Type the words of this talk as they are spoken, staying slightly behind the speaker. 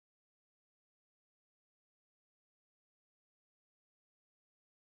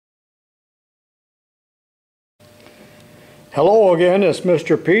Hello again, it's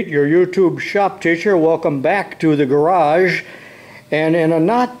Mr. Pete, your YouTube shop teacher. Welcome back to the garage. And in a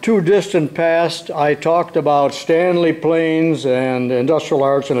not too distant past, I talked about Stanley planes and industrial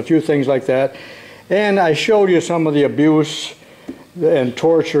arts and a few things like that. And I showed you some of the abuse and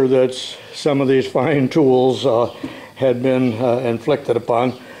torture that some of these fine tools had been inflicted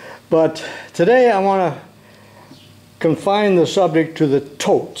upon. But today I want to confine the subject to the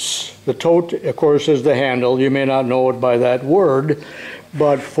totes. The tote, of course, is the handle. You may not know it by that word,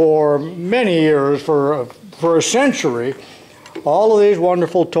 but for many years, for a century, all of these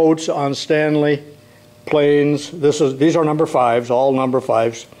wonderful totes on Stanley planes, these are number 5s, all number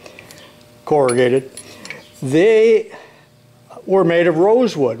 5s, corrugated. They were made of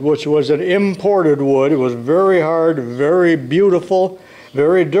rosewood, which was an imported wood. It was very hard, very beautiful,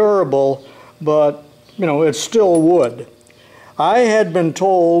 very durable, but you know, it's still wood. I had been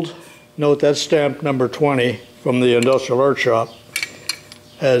told, note that's stamped number 20 from the industrial art shop,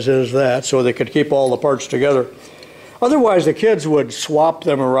 as is that, so they could keep all the parts together. Otherwise, the kids would swap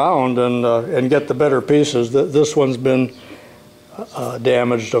them around and get the better pieces. This one's been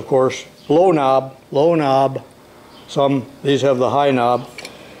damaged, of course. Low knob. These have the high knob.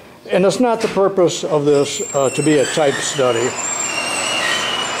 And it's not the purpose of this to be a type study.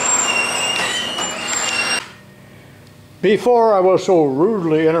 Before I was so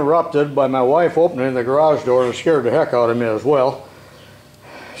rudely interrupted by my wife opening the garage door, it scared the heck out of me as well.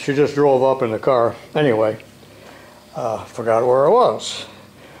 She just drove up in the car. Anyway, forgot where I was.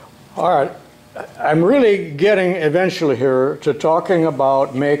 All right, I'm really getting eventually here to talking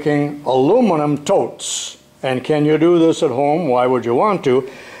about making aluminum totes. And can you do this at home? Why would you want to?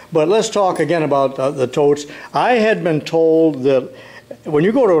 But let's talk again about the totes. I had been told that when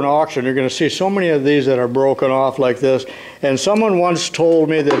you go to an auction, you're going to see so many of these that are broken off like this. And someone once told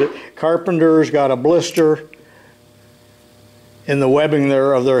me that carpenters got a blister in the webbing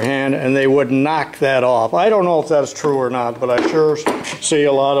there of their hand and they would knock that off. I don't know if that's true or not, but I sure see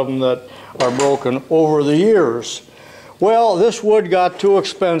a lot of them that are broken over the years. Well, this wood got too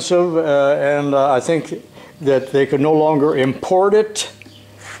expensive and I think that they could no longer import it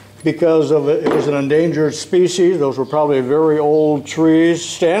because of it was an endangered species. Those were probably very old trees.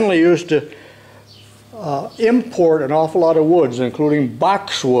 Stanley used to import an awful lot of woods, including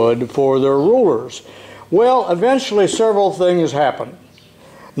boxwood, for their rulers. Well, eventually several things happened.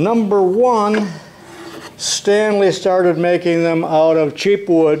 Number one, Stanley started making them out of cheap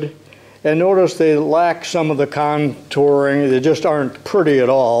wood, and notice they lack some of the contouring. They just aren't pretty at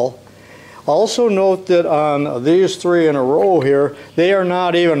all. Also note that on these 3 in a row here, they are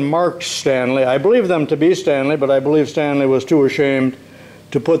not even marked Stanley. I believe them to be Stanley, but I believe Stanley was too ashamed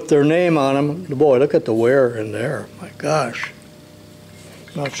to put their name on them. Boy, look at the wear in there. My gosh.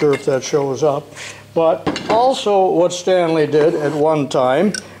 Not sure if that shows up. But also what Stanley did at one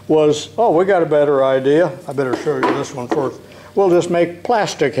time was, oh, we got a better idea. I better show you this one first. We'll just make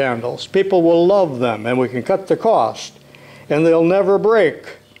plastic handles. People will love them, and we can cut the cost, and they'll never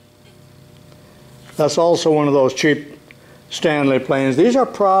break. That's also one of those cheap Stanley planes. These are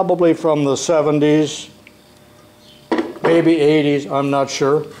probably from the 70s, maybe 80s, I'm not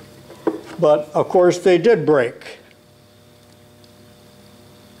sure. But of course they did break.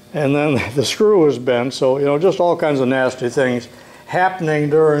 And then the screw was bent, so you know, just all kinds of nasty things happening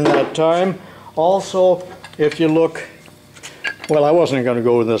during that time. Also, if you look, well, I wasn't going to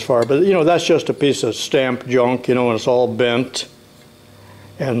go this far, but you know, that's just a piece of stamped junk, you know, and it's all bent.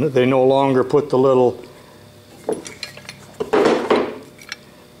 And they no longer put the little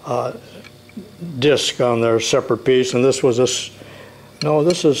disc on their separate piece. And this was this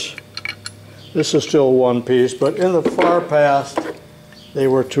is still one piece, but in the far past, they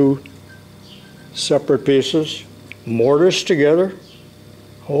were 2 separate pieces, mortised together.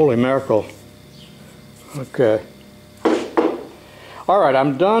 Holy mackerel. Okay. All right,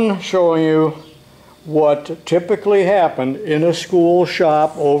 I'm done showing you what typically happened in a school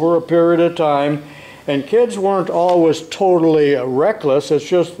shop over a period of time. And kids weren't always totally reckless. It's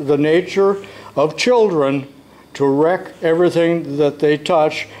just the nature of children to wreck everything that they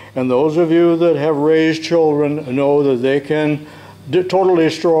touch. And those of you that have raised children know that they can totally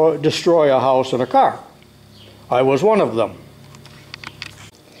destroy a house and a car. I was one of them.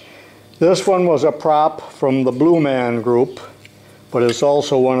 This one was a prop from the Blue Man group, but it's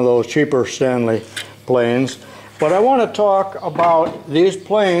also one of those cheaper Stanley planes. But I want to talk about these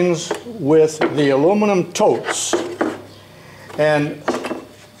planes with the aluminum totes. And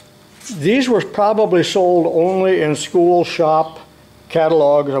these were probably sold only in school shop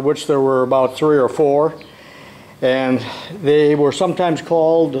catalogs, of which there were about 3 or 4. And they were sometimes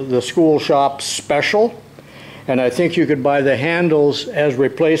called the school shop special. And I think you could buy the handles as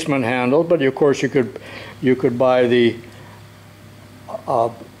replacement handles, but of course you could buy the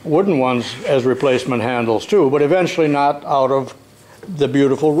wooden ones as replacement handles too, but eventually not out of the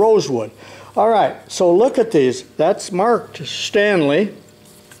beautiful rosewood. All right, so look at these. That's marked Stanley,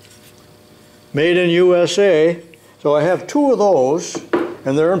 made in USA. So I have two of those,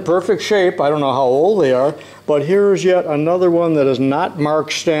 and they're in perfect shape. I don't know how old they are, but here's yet another one that is not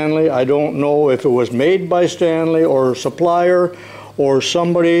marked Stanley. I don't know if it was made by Stanley or a supplier or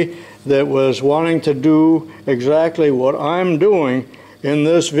somebody that was wanting to do exactly what I'm doing in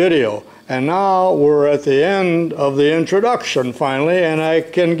this video. And now we're at the end of the introduction finally, and I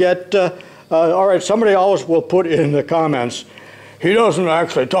can get, all right, somebody always will put in the comments, he doesn't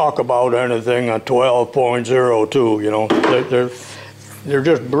actually talk about anything on 12.02, you know, they're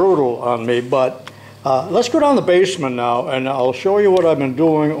just brutal on me. But let's go down the basement now, and I'll show you what I've been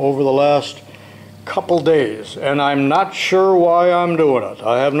doing over the last couple days, and I'm not sure why I'm doing it.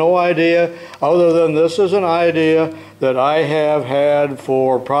 I have no idea, other than this is an idea that I have had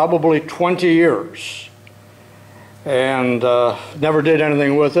for probably 20 years and never did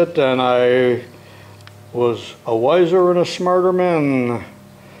anything with it, and I was a wiser and a smarter man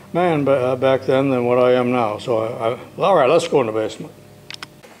back then than what I am now. So all right, let's go in the basement.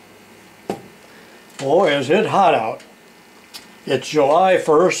 Boy, is it hot out. It's July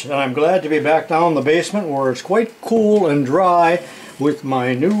 1st, and I'm glad to be back down in the basement where it's quite cool and dry with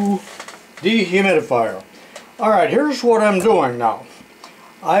my new dehumidifier. All right, here's what I'm doing now.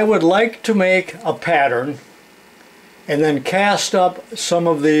 I would like to make a pattern and then cast up some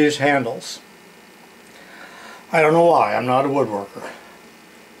of these handles. I don't know why, I'm not a woodworker.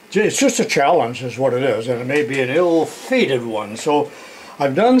 It's just a challenge is what it is, and it may be an ill-fated one. So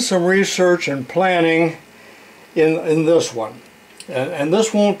I've done some research and planning in this one. And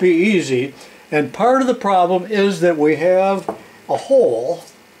this won't be easy, and part of the problem is that we have a hole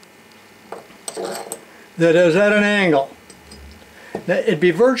that is at an angle. Now, it'd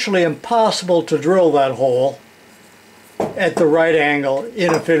be virtually impossible to drill that hole at the right angle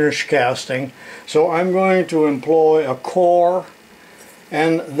in a finished casting, so I'm going to employ a core,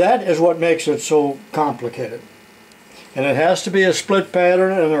 and that is what makes it so complicated. And it has to be a split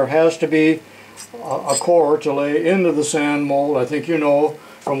pattern, and there has to be a core to lay into the sand mold. I think you know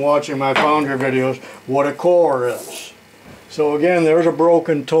from watching my foundry videos what a core is. So again, there's a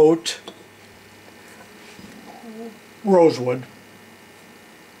broken tote rosewood.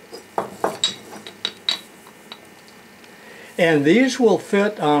 And these will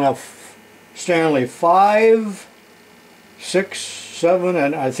fit on a Stanley 5, 6, 7,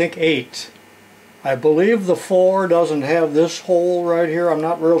 and I think 8. I believe the 4 doesn't have this hole right here. I'm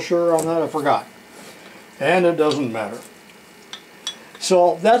not real sure on that. I forgot. And it doesn't matter.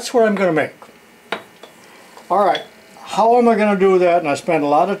 So that's what I'm going to make. All right, how am I going to do that? And I spent a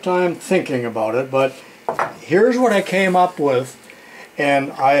lot of time thinking about it, but here's what I came up with.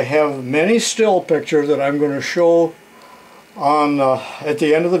 And I have many still pictures that I'm going to show on at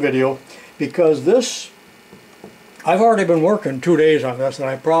the end of the video, because this, I've already been working 2 days on this, and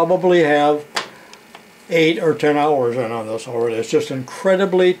I probably have 8 or 10 hours in on this already. It's just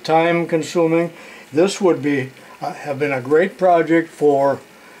incredibly time consuming. This would be have been a great project for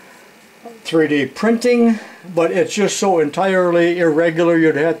 3D printing, but it's just so entirely irregular.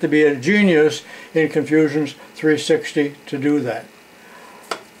 You'd have to be a genius in Confusions 360 to do that.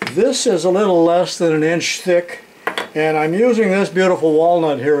 This is a little less than an inch thick, and I'm using this beautiful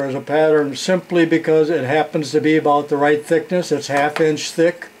walnut here as a pattern simply because it happens to be about the right thickness. It's ½ inch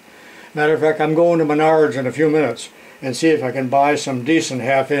thick. Matter of fact, I'm going to Menards in a few minutes and see if I can buy some decent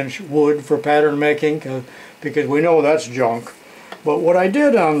 ½ inch wood for pattern making, because we know that's junk. But what I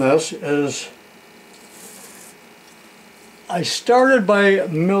did on this is I started by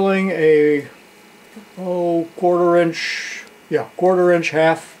milling a quarter inch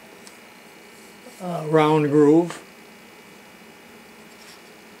half round groove,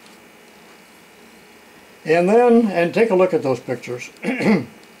 and then take a look at those pictures.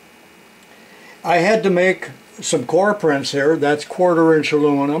 I had to make some core prints here. That's 1/4 inch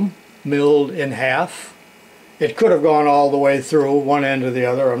aluminum milled in half. It could have gone all the way through one end to the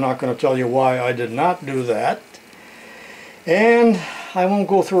other. I'm not going to tell you why I did not do that. And I won't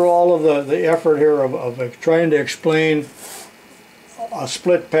go through all of the effort here of trying to explain a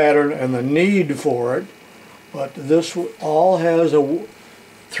split pattern and the need for it. But this all has a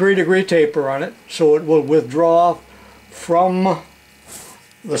 3-degree taper on it, so it will withdraw from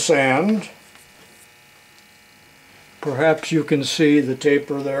the sand. Perhaps you can see the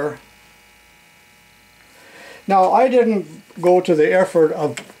taper there. Now I didn't go to the effort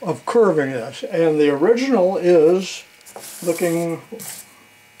of curving this, and the original is looking,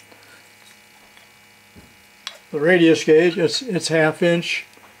 the radius gauge, it's 1/2 inch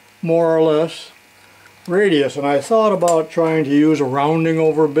more or less radius, and I thought about trying to use a rounding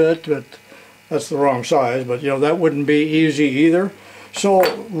over bit, but that's the wrong size, but you know, that wouldn't be easy either.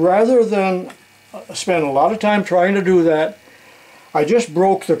 So rather than spend a lot of time trying to do that, I just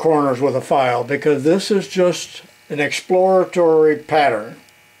broke the corners with a file, because this is just an exploratory pattern.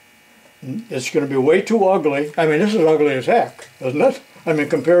 It's going to be way too ugly. I mean, this is ugly as heck, isn't it? I mean,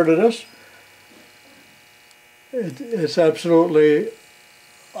 compared to this, it's absolutely,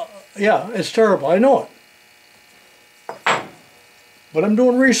 yeah, it's terrible. I know it. But I'm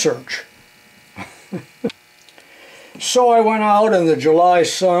doing research. So I went out in the July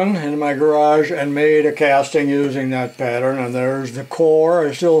sun in my garage and made a casting using that pattern, and there's the core.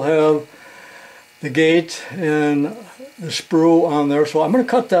 I still have the gate and the sprue on there, so I'm going to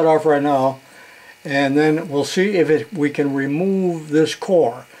cut that off right now, and then we'll see if we can remove this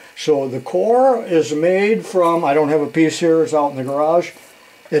core. So the core is made from, I don't have a piece here, it's out in the garage.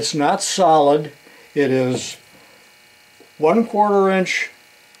 It's not solid. It is 1/4 inch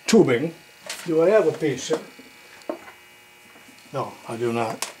tubing. Do I have a piece here? No, I do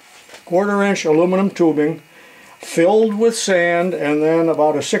not. 1/4 inch aluminum tubing filled with sand, and then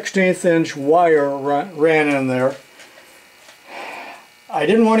about a 1/16 inch wire ran in there. I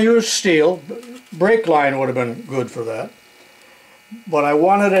didn't want to use steel. Brake line would have been good for that. But I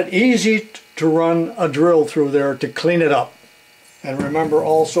wanted it easy to run a drill through there to clean it up. And remember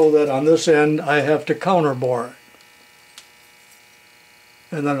also that on this end I have to counterbore it.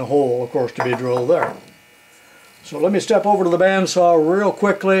 And then a hole, of course, to be drilled there. So let me step over to the bandsaw real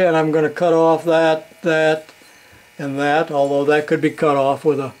quickly, and I'm going to cut off that, and that, although that could be cut off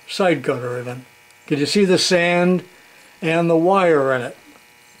with a side cutter even. Can you see the sand and the wire in it?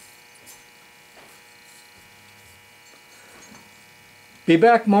 Be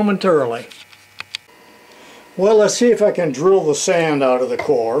back momentarily. Well, let's see if I can drill the sand out of the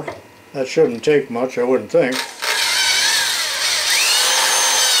core. That shouldn't take much, I wouldn't think.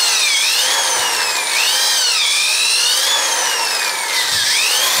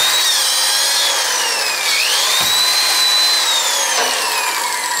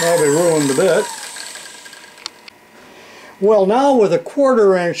 Probably ruined a bit. Well, now with a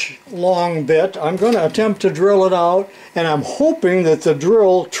 1/4 inch long bit, I'm going to attempt to drill it out, and I'm hoping that the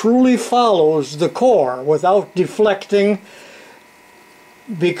drill truly follows the core without deflecting,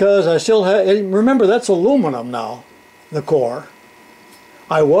 because I still have, remember that's aluminum now, the core.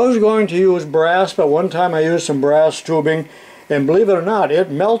 I was going to use brass, but one time I used some brass tubing, and believe it or not,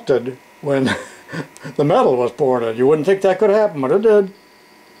 it melted when the metal was poured in. You wouldn't think that could happen, but it did.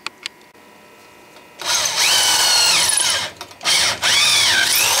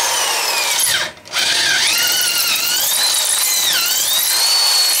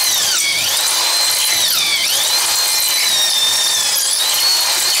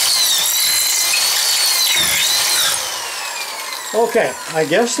 Okay, I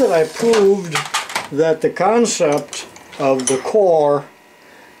guess that I proved that the concept of the core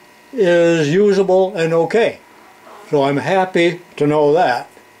is usable and okay. So I'm happy to know that.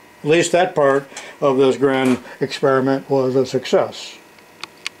 At least that part of this grand experiment was a success.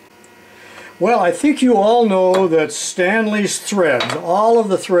 Well, I think you all know that Stanley's threads, all of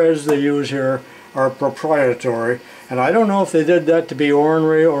the threads they use here, are proprietary. And I don't know if they did that to be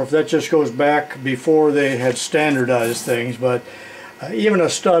ornery or if that just goes back before they had standardized things, but even a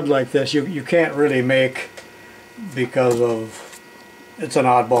stud like this you can't really make because of, it's an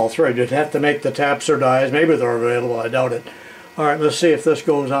oddball thread. You'd have to make the taps or dies. Maybe they're available, I doubt it. Alright, let's see if this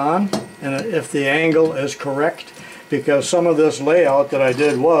goes on and if the angle is correct, because some of this layout that I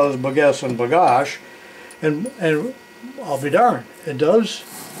did was baguesse and bagache, and I'll be darned, it does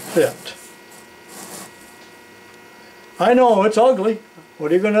fit. I know it's ugly,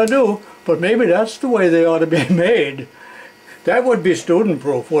 what are you going to do? But maybe that's the way they ought to be made. That would be student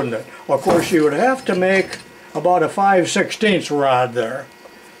proof, wouldn't it? Of course you would have to make about a 5/16 rod there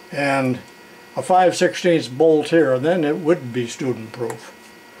and a 5/16 bolt here, and then it would be student proof.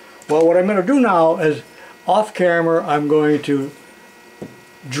 Well, what I'm going to do now is, off camera, I'm going to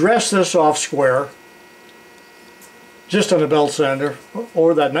dress this off square, just on a belt sander,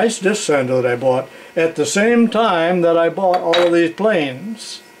 or that nice disc sander that I bought, at the same time that I bought all of these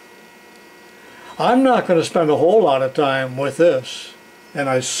planes. I'm not going to spend a whole lot of time with this, and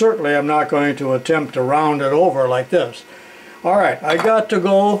I certainly am not going to attempt to round it over like this. Alright, I got to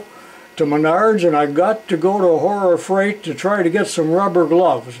go to Menards, and I got to go to Horror Freight to try to get some rubber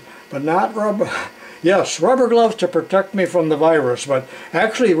gloves, but not rubber. Yes, rubber gloves to protect me from the virus, but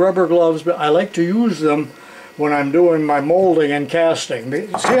actually rubber gloves, I like to use them when I'm doing my molding and casting.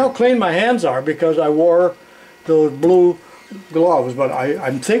 See how clean my hands are because I wore those blue gloves, but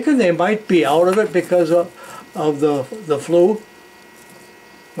I'm thinking they might be out of it because of the flu.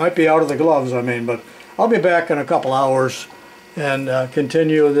 Might be out of the gloves, I mean, but I'll be back in a couple hours and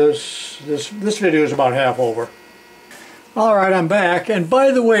continue this. This video is about half over. Alright, I'm back, and by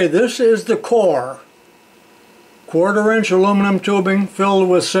the way, this is the core. 1/4-inch aluminum tubing filled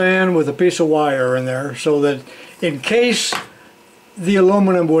with sand with a piece of wire in there so that in case the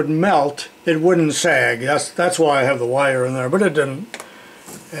aluminum would melt, it wouldn't sag. That's why I have the wire in there, but it didn't.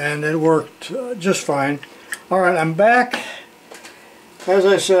 And it worked just fine. Alright, I'm back, as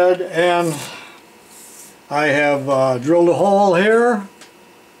I said, and I have drilled a hole here,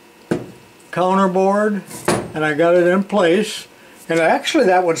 counterboard, and I got it in place. And actually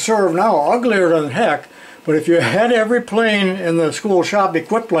that would serve now, uglier than heck, but if you had every plane in the school shop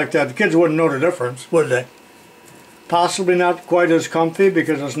equipped like that, the kids wouldn't know the difference, would they? Possibly not quite as comfy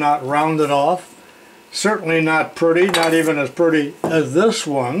because it's not rounded off. Certainly not pretty, not even as pretty as this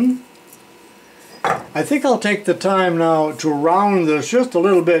one. I think I'll take the time now to round this just a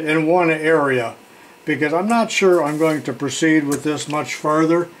little bit in one area because I'm not sure I'm going to proceed with this much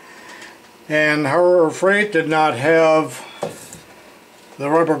further. And Mrpete did not have the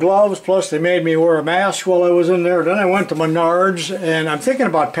rubber gloves, plus they made me wear a mask while I was in there. Then I went to Menards, and I'm thinking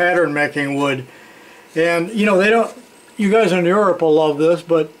about pattern making wood. And you know, they don't, you guys in Europe will love this,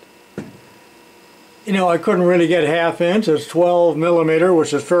 but you know, I couldn't really get 1/2 inch. It's 12 millimeter,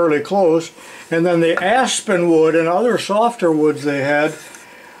 which is fairly close. And then the aspen wood and other softer woods they had,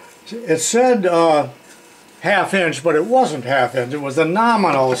 it said 1/2 inch, but it wasn't 1/2 inch. It was the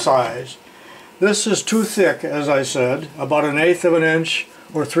nominal size. This is too thick, as I said, about 1/8 of an inch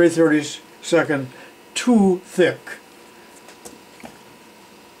or 3/32 too thick.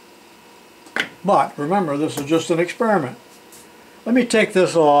 But remember, this is just an experiment. Let me take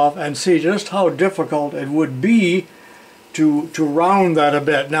this off and see just how difficult it would be to round that a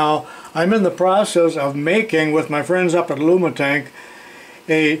bit. Now, I'm in the process of making, with my friends up at Lumatank,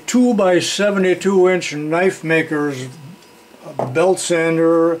 a 2x72-inch knife maker's belt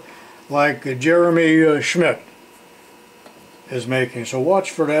sander like Jeremy Schmidt is making. So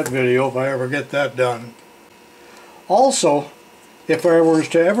watch for that video if I ever get that done. Also, if I was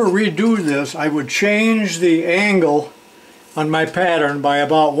to ever redo this, I would change the angle on my pattern by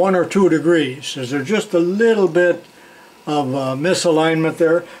about 1 or 2 degrees. There's just a little bit of misalignment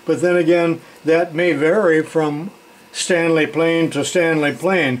there, but then again, that may vary from Stanley plane to Stanley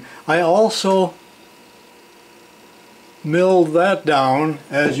plane. I also milled that down,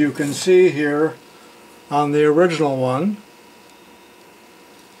 as you can see here on the original one,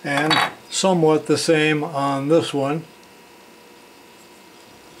 and somewhat the same on this one.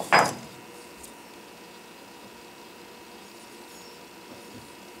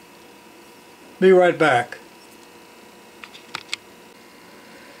 Be right back.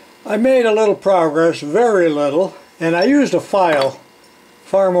 I made a little progress, very little, and I used a file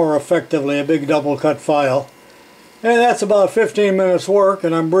far more effectively, a big double cut file. And that's about 15 minutes work,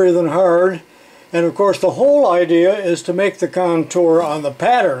 and I'm breathing hard. And of course the whole idea is to make the contour on the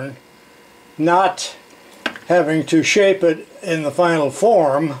pattern, not having to shape it in the final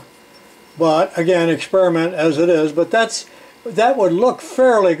form, but again, experiment as it is. But that would look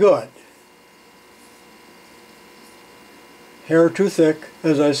fairly good. Hair too thick,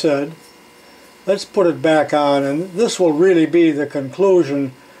 as I said. Let's put it back on, and this will really be the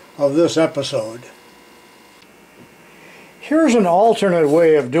conclusion of this episode. Here's an alternate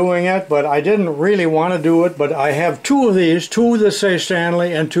way of doing it, but I didn't really want to do it, but I have 2 of these, 2 that say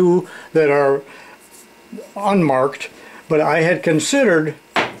Stanley and 2 that are unmarked, but I had considered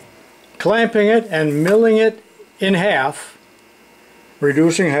clamping it and milling it in half,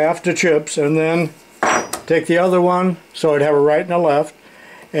 reducing half to chips, and then take the other one, so I'd have a right and a left,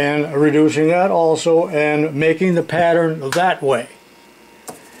 and reducing that also, and making the pattern that way.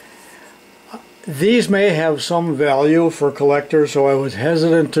 These may have some value for collectors, so I was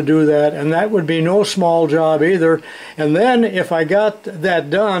hesitant to do that, and that would be no small job either. And then if I got that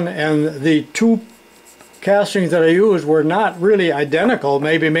done and the 2 castings that I used were not really identical,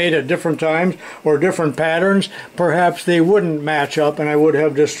 maybe made at different times or different patterns, perhaps they wouldn't match up and I would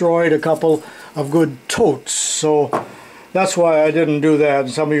have destroyed a couple of good totes. So that's why I didn't do that.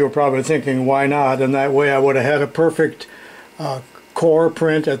 And some of you are probably thinking, why not? And that way I would have had a perfect core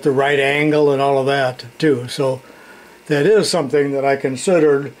print at the right angle and all of that too. So that is something that I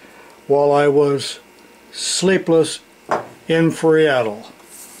considered while I was sleepless in Seattle.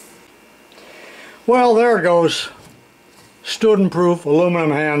 Well, there it goes. Student-proof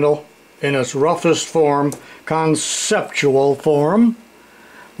aluminum handle in its roughest form, conceptual form.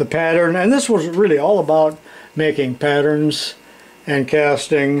 The pattern, and this was really all about making patterns and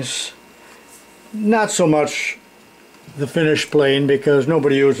castings. Not so much the finished plane, because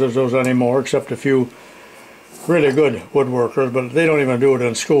nobody uses those anymore except a few really good woodworkers, but they don't even do it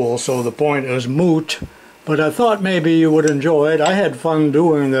in school, so the point is moot. But I thought maybe you would enjoy it. I had fun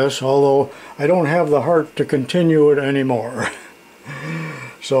doing this, although I don't have the heart to continue it anymore.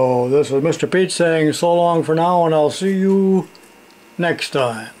 So this is Mr. Pete saying so long for now, and I'll see you next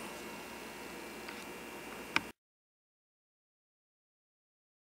time.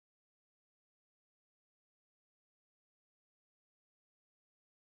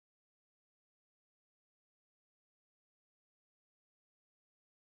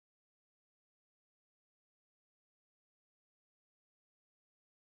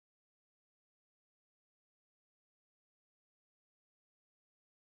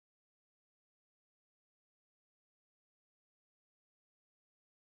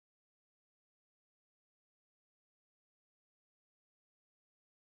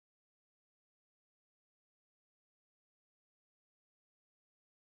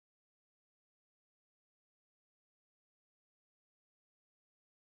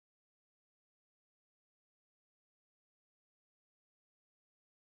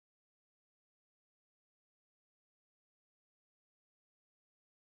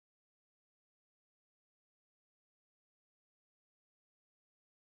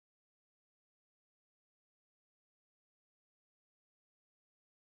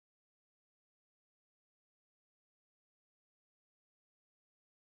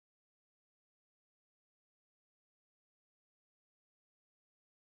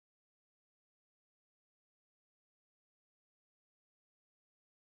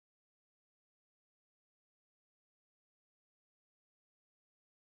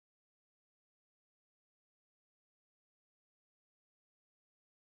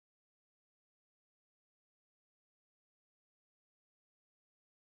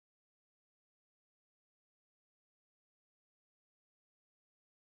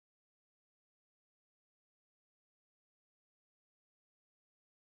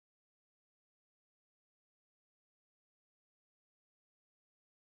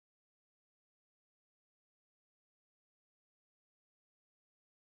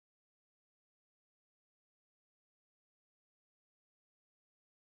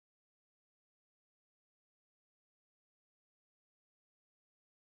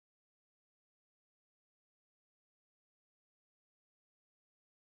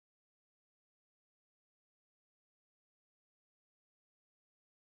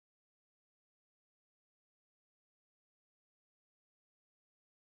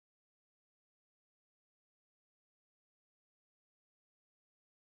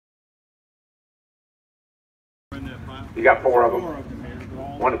 You got 4 of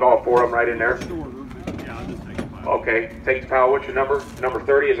them. Want to go 4 of them right in there? Okay. Take the pal. What's your number? Number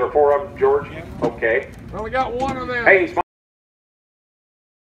 30. Is there 4 of them, George? Okay. Well, we got one of them. Hey,